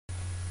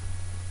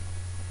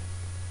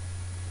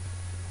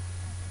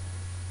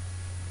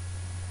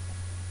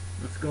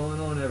going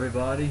on,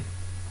 everybody?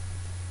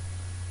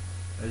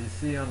 As you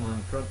see, I'm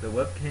on front of the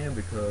webcam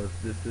because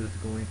this is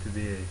going to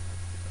be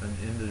an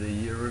end of the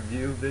year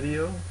review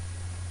video,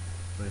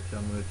 which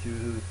I'm going to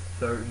choose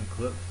certain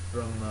clips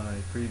from my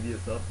previous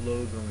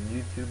uploads on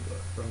YouTube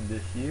from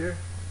this year,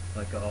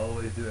 like I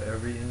always do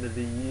every end of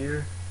the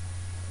year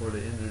for the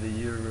end of the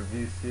year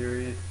review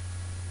series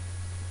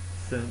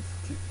since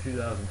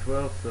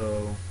 2012.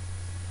 So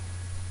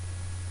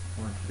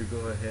I want you to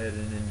go ahead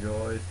and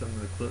enjoy some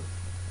of the clips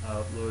I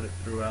uploaded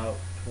throughout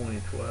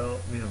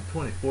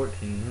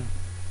 2014.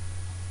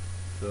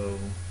 So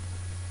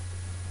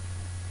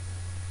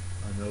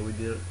I know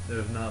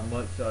there's not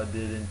much I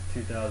did in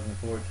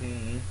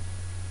 2014,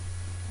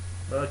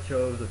 but I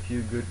chose a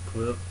few good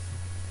clips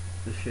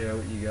to share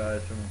with you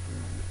guys from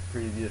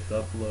previous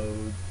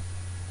uploads,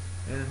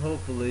 and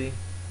hopefully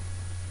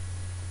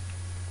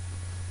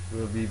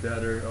will be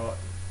better.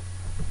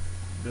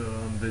 The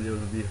videos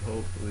will be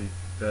hopefully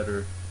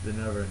better than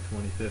ever in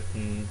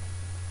 2015.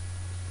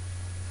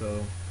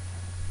 So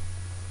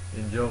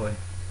enjoy.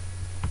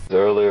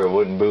 Earlier it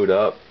wouldn't boot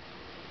up,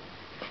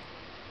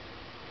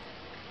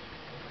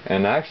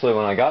 and actually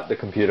when I got the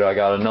computer I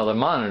got another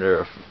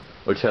monitor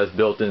which has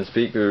built-in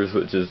speakers,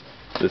 which is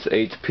this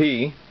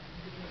HP.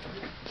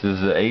 This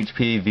is the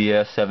HP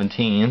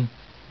VS17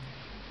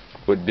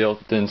 with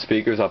built-in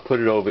speakers. I put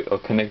it over,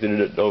 connected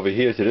it over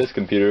here to this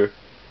computer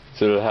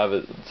so it'll have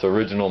its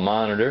original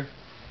monitor,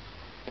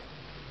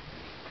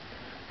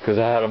 because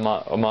I had a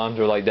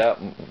monitor like that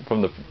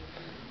from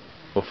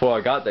before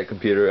I got that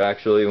computer.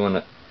 Actually, when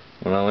I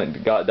went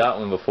and got that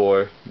one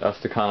before, that's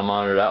the kind of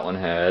monitor that one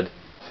had.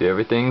 See,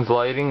 everything's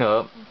lighting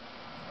up.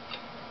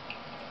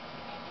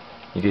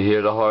 You can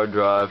hear the hard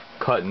drive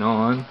cutting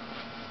on.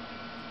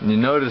 And you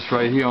notice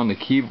right here on the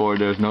keyboard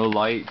there's no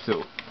lights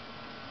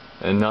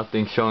and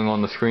nothing showing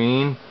on the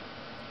screen,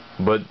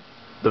 but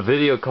the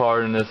video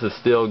card in this is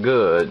still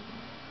good.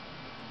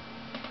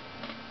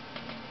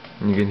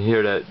 And you can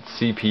hear that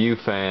CPU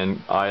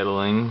fan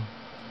idling.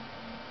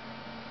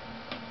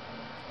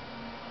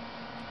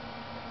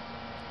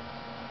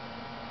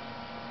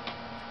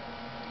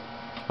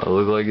 It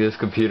looks like this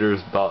computer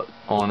is about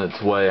on its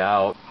way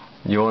out.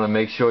 You want to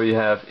make sure you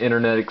have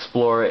Internet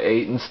Explorer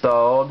 8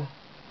 installed,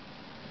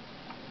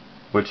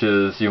 which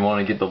is, you want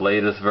to get the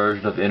latest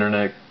version of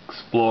Internet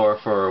Explorer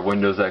for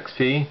Windows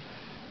XP.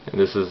 And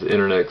this is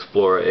Internet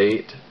Explorer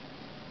 8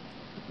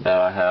 that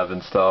I have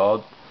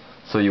installed.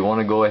 So you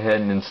want to go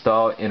ahead and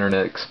install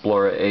Internet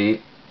Explorer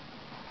 8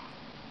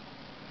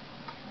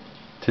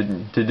 to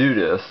do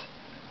this.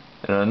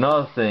 And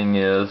another thing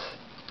is,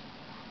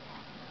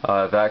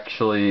 I've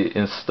actually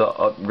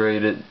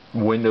upgraded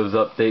Windows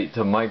Update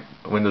to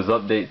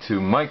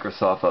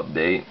Microsoft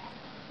Update.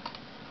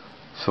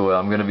 So what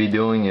I'm going to be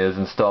doing is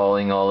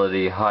installing all of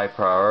the high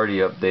priority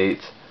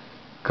updates,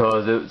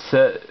 because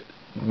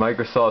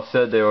Microsoft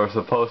said they were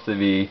supposed to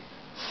be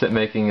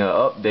making an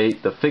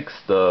update to fix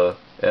the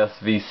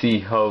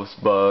SVC host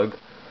bug.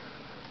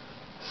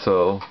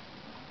 So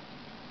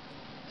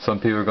some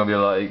people are going to be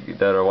like,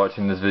 that are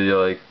watching this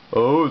video, like,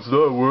 oh, it's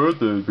not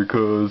worth it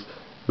because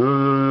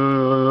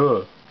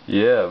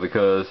yeah,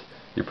 because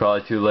you're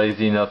probably too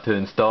lazy enough to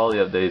install the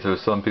updates. Or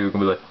some people can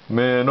be like,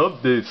 man,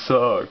 updates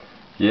suck.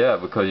 Yeah,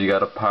 because you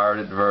got a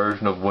pirated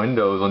version of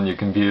Windows on your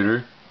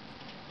computer.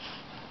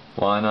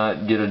 Why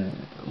not get a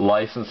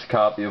licensed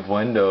copy of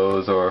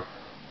Windows or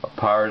a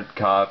pirated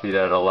copy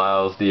that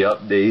allows the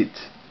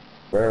updates?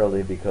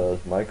 Rarely, because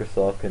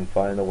Microsoft can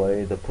find a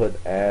way to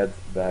put ads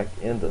back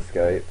into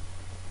Skype.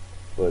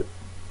 But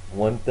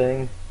one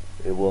thing,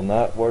 it will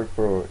not work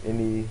for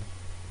any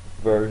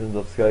versions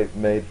of Skype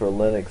made for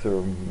Linux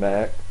or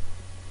Mac.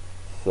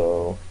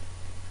 So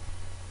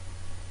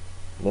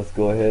let's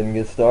go ahead and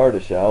get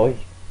started, shall we?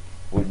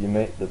 What you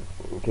need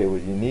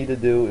to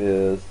do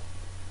is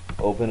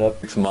open up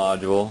this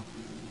module,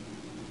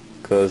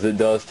 because it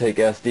does take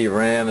SD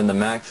RAM and the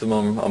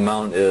maximum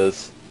amount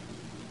is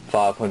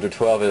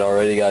 512. It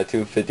already got a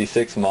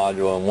 256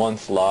 module in one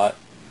slot.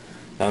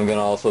 I'm going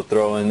to also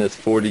throw in this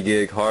 40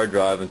 gig hard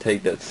drive and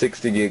take that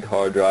 60 gig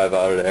hard drive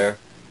out of there.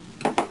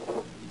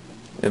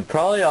 And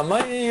probably I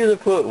might either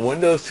put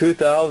Windows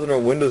 2000 or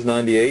Windows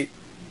 98.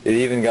 It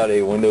even got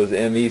a Windows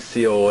ME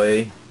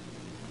COA,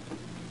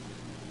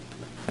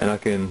 and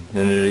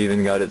it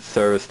even got its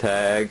service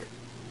tag.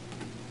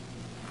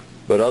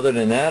 But other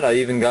than that, I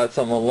even got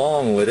something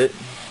along with it.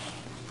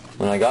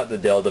 When I got the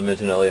Dell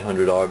Dimension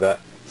L800R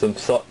back, some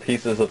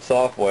pieces of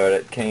software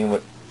that came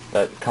with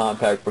that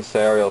Compact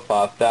Presario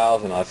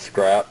 5000 I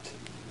scrapped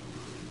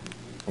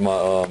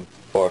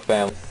for a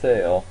family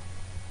sale.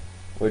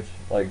 Which,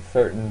 like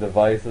certain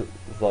devices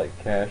like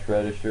cash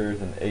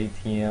registers and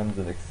ATMs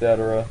and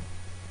etc.,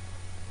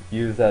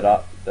 use that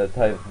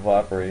type of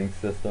operating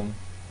system.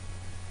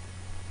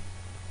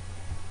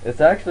 It's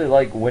actually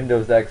like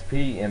Windows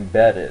XP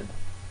embedded,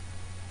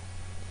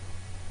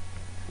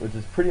 which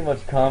is pretty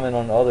much common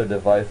on other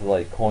devices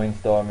like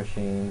Coinstar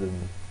machines,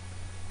 and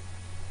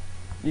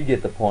you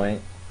get the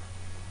point.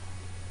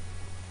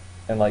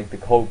 And like the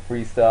Coke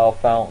Freestyle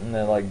fountain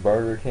at like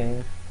Burger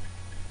King.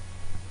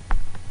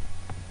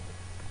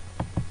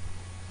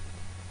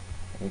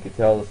 can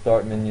tell the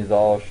start menu is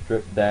all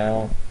stripped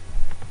down.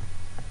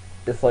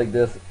 It's like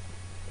this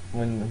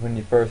when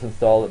you first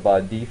install it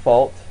by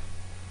default.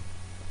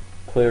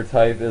 Clear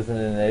type isn't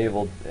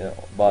enabled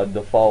by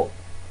default.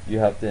 You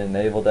have to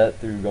enable that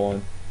through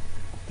going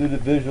through the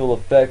visual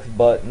effects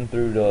button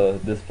through the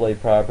display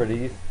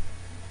properties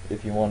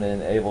if you want to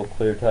enable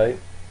clear type.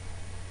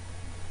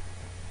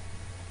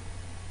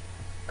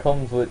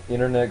 Comes with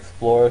Internet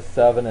Explorer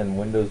 7 and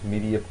Windows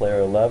Media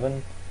Player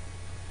 11,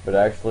 but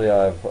actually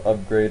I've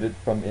upgraded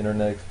from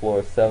Internet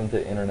Explorer 7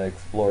 to Internet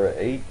Explorer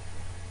 8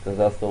 because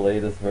that's the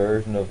latest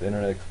version of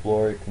Internet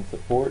Explorer it can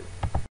support.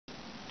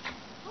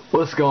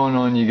 What's going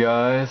on, you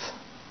guys?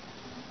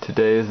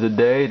 Today is the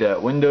day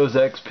that Windows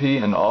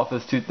XP and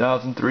Office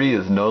 2003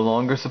 is no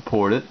longer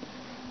supported,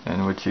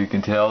 and which you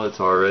can tell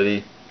it's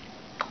already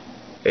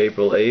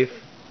April 8th.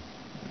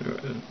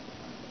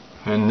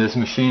 And this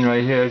machine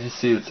right here, as you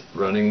see, it's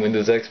running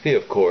Windows XP,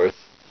 of course.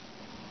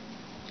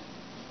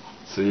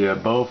 So yeah,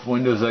 both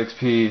Windows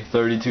XP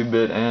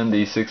 32-bit and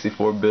the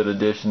 64-bit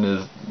edition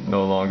is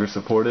no longer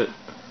supported.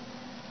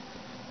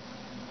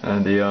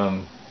 And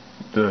the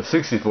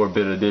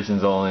 64-bit edition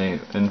is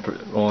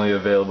only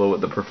available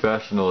with the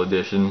professional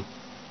edition.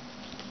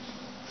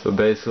 So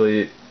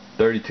basically,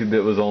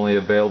 32-bit was only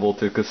available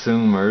to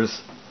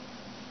consumers.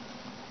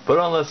 But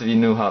unless if you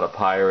knew how to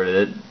pirate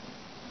it,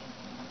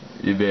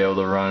 you'd be able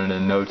to run it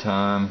in no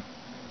time.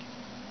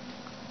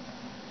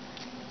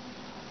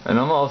 And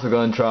I'm also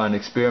going to try an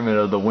experiment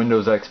of the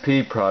Windows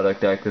XP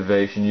product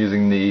activation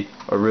using the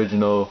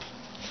original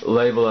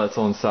label that's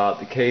on inside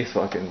the case,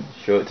 so I can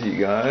show it to you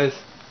guys.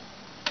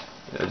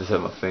 I just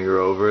have my finger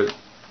over it,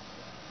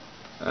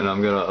 and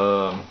I'm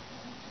gonna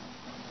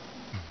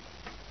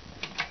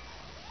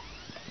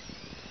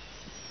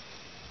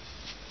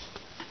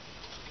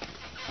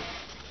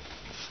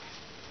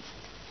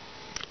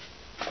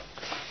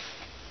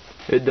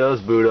it does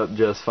boot up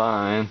just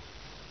fine.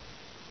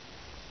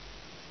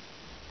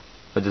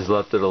 I just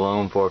left it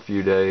alone for a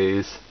few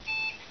days.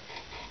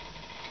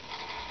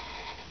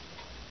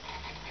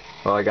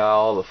 Well, I got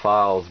all the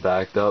files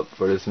backed up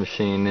for this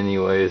machine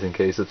anyways in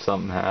case if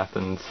something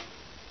happens.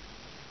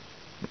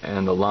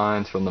 And the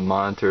lines from the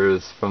monitor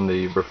is from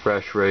the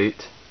refresh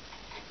rate.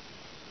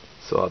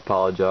 So I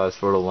apologize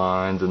for the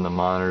lines in the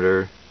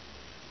monitor.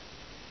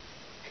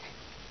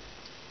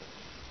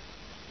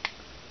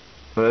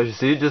 But as you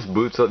see, it just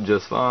boots up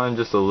just fine,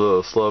 just a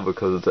little slow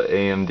because it's an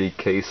AMD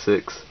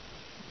K6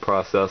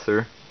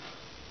 processor.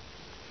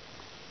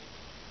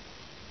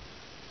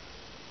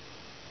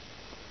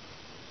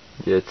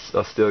 Yeah,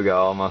 I still got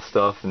all my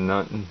stuff, and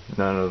none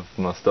of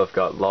my stuff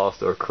got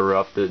lost or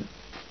corrupted,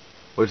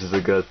 which is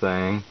a good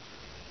thing.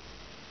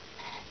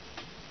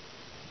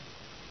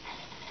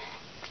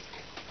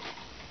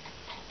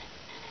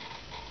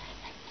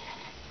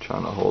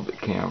 Trying to hold the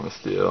camera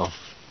still.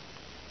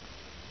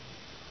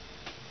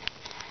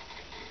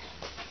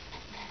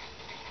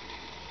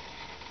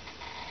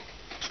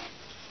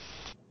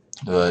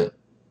 But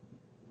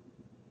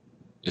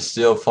it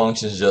still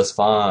functions just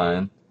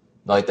fine.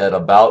 Like that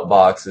about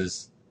box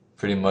is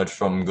pretty much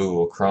from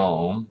Google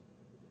Chrome,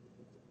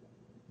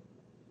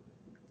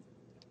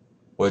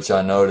 which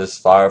I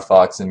noticed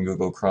Firefox and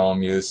Google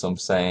Chrome use some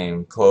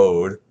same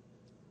code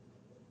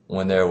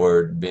when they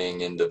were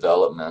being in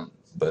development,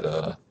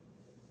 but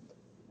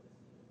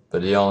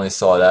you only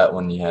saw that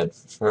when you had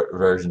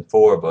version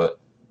 4.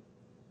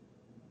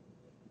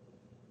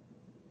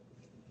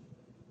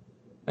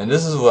 And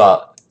this is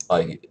what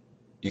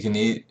you can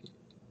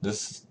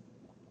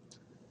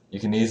you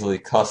can easily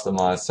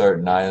customize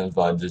certain items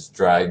by just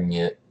dragging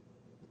it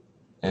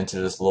into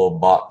this little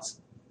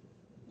box.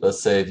 Let's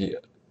say if you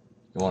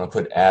want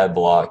to put ad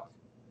block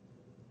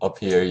up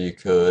here, you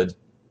could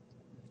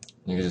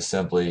just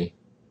simply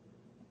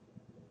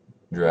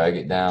drag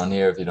it down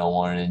here if you don't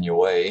want it in your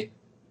way.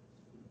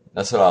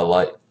 That's what I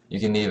like.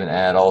 You can even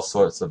add all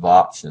sorts of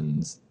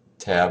options,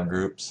 tab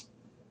groups.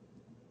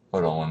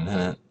 Hold on 1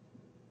 minute.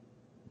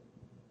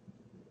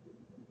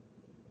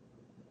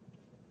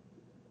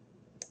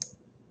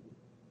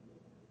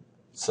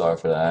 Sorry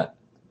for that.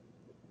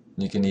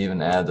 You can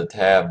even add the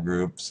tab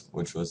groups,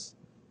 which was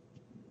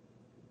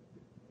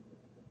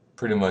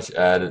pretty much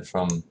added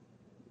from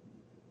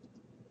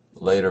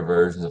later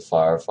versions of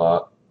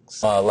Firefox.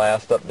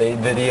 Last update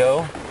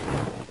video.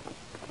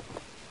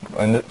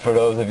 And for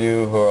those of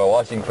you who are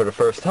watching for the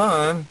first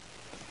time,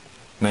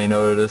 may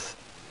notice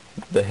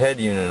the head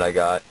unit I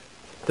got.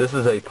 This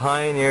is a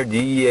Pioneer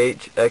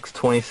DEH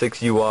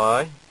X26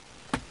 UI,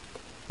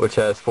 which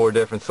has 4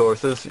 different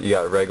sources. You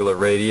got regular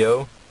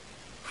radio,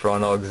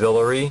 front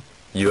auxiliary,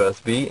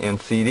 USB, and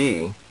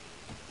CD.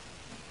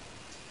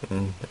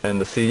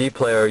 And the CD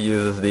player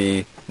uses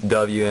the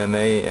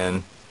WMA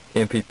and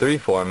MP3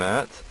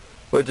 formats,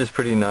 which is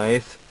pretty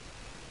nice.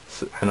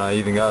 And I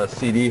even got a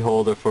CD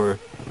holder for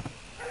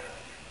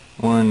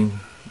one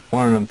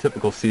of them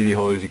typical CD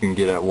holders you can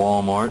get at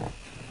Walmart.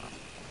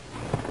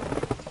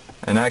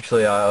 And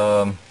actually,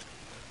 I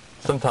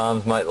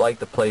sometimes might like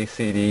to play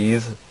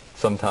CDs.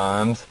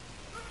 Sometimes,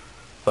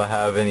 if I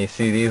have any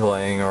CDs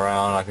laying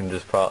around, I can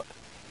just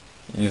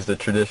use the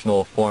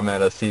traditional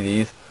format of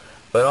CDs.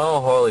 But I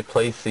don't hardly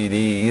play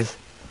CDs.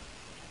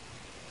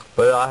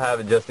 But I have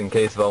it just in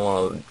case if I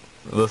want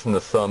to listen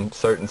to some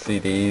certain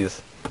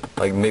CDs,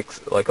 like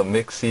a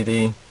mix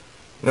CD. You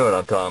know what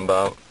I'm talking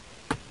about.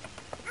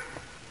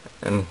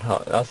 And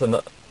that's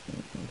I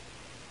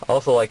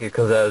also like it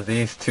because it has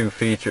these two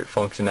featured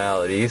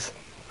functionalities.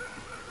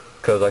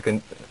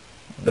 Because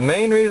the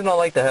main reason I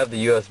like to have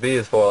the USB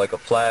is for like a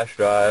flash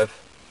drive.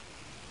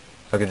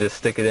 I can just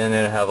stick it in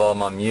there and have all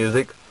my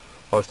music.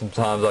 Or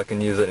sometimes I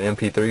can use an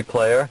MP3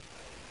 player.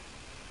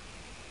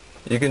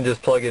 You can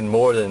just plug in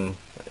more than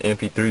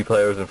MP3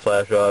 players and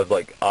flash drives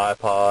like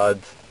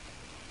iPods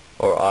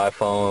or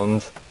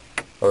iPhones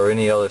or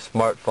any other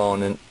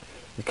smartphone, and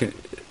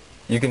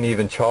you can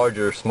even charge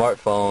your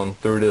smartphone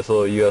through this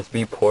little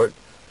USB port.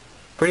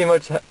 Pretty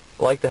much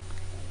like that.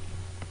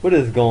 What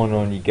is going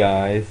on, you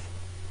guys?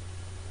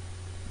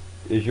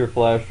 Is your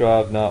flash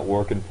drive not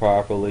working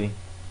properly?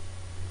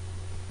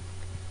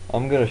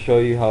 I'm going to show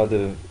you how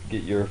to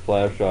get your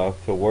flash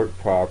drive to work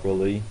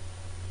properly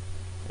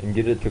and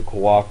get it to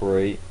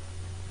cooperate,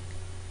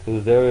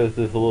 because there is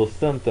this little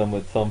symptom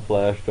with some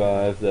flash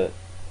drives that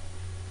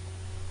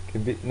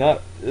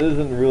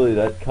isn't really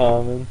that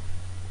common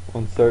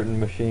on certain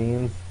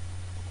machines.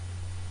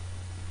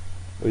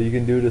 But you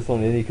can do this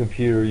on any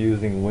computer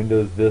using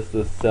Windows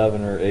Vista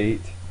 7 or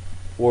 8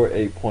 or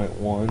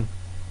 8.1.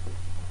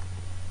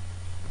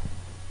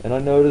 And I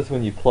notice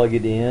when you plug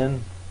it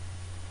in,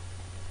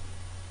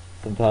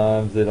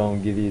 sometimes they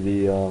don't give you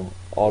the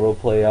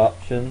autoplay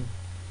option,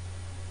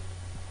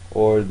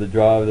 or the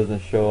drive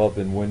doesn't show up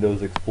in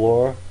Windows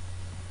Explorer.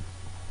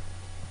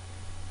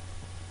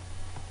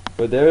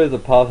 But there is a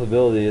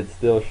possibility it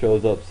still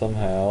shows up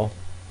somehow.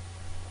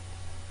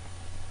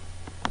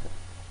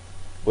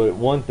 But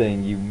one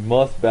thing, you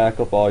must back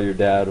up all your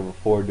data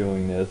before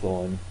doing this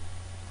on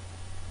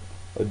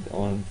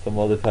some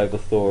other type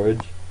of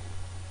storage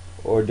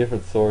or a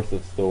different source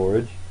of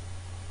storage.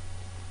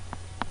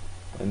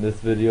 And this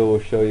video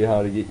will show you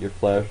how to get your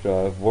flash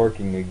drive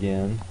working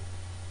again.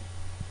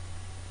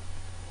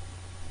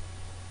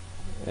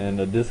 And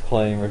a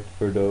disclaimer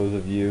for those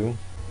of you,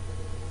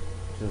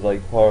 which is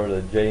like part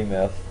of the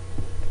JMess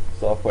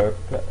software,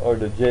 or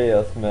the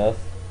JSMess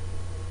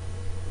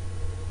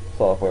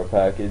software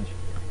package.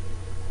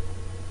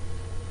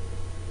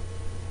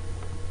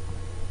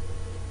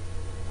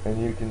 And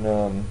you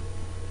can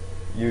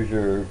use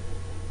your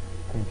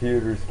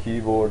computer's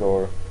keyboard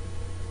or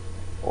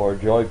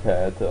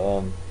joypad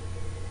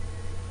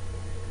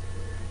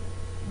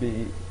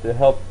to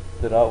help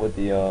it out with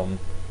the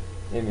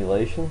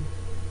emulation.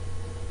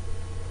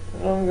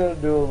 And I'm going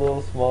to do a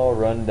little small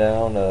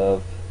rundown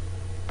of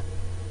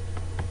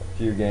a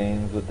few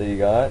games that they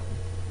got.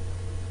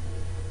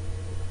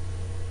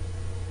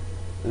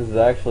 This is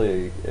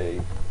actually a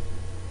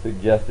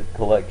suggested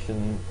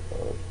collection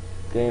of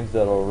games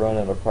that will run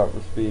at a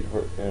proper speed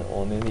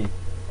on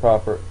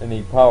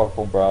any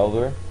powerful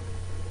browser.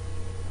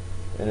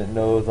 And it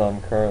knows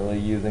I'm currently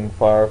using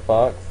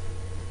Firefox,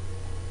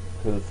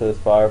 because it says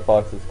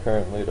Firefox is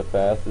currently the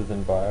fastest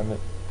environment,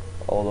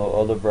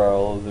 although other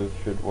browsers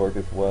should work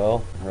as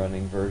well. I'm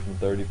running version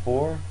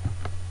 34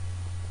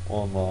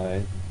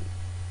 on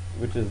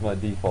which is my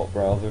default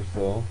browser,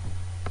 so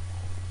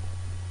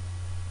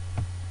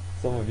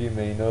some of you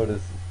may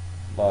notice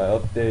by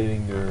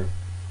updating your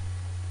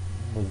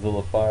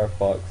Mozilla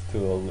Firefox to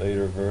a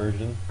later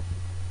version,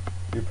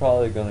 you're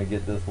probably going to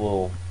get this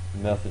little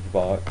message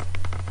box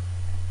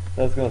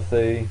that's going to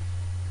say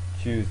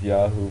choose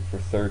Yahoo for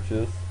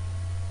searches,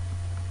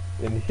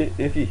 and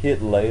if you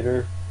hit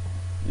later,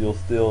 you'll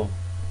still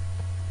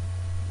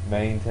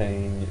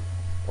maintain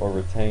or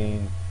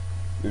retain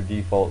your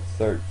default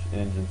search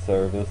engine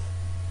service.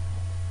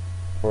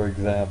 For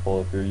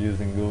example, if you're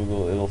using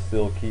Google, it'll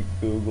still keep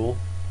Google,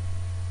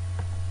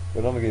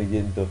 but I'm going to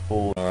get into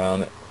full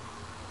around it.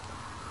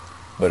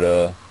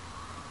 But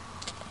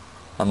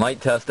I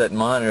might test that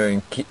monitor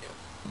and it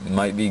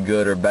might be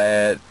good or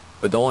bad,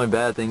 but the only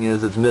bad thing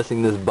is it's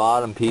missing this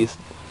bottom piece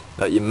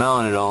that you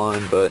mount it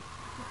on. But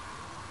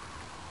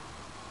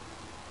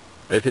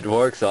if it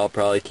works, I'll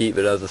probably keep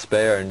it as a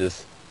spare and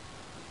just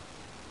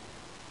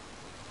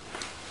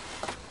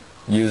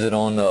use it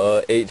on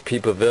the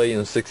HP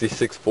Pavilion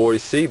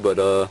 6640C.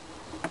 But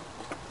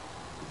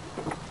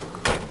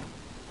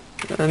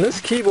and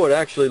this keyboard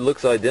actually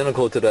looks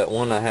identical to that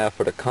one I have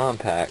for the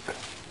compact,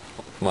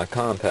 my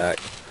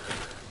compact.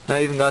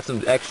 I even got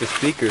some extra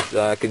speakers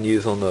that I can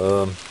use on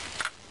the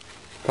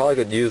probably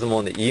could use them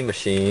on the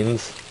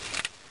E-machines,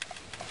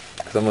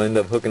 because I'm going to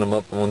end up hooking them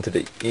up onto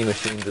the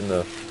E-machines in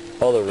the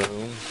other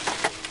room.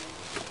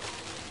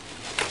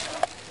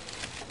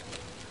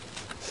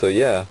 So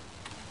yeah,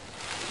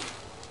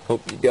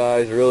 hope you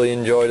guys really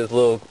enjoyed this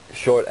little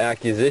short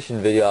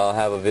acquisition video. I'll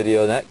have a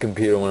video on that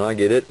computer when I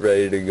get it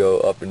ready to go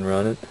up and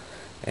running.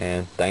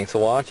 And thanks for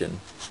watching.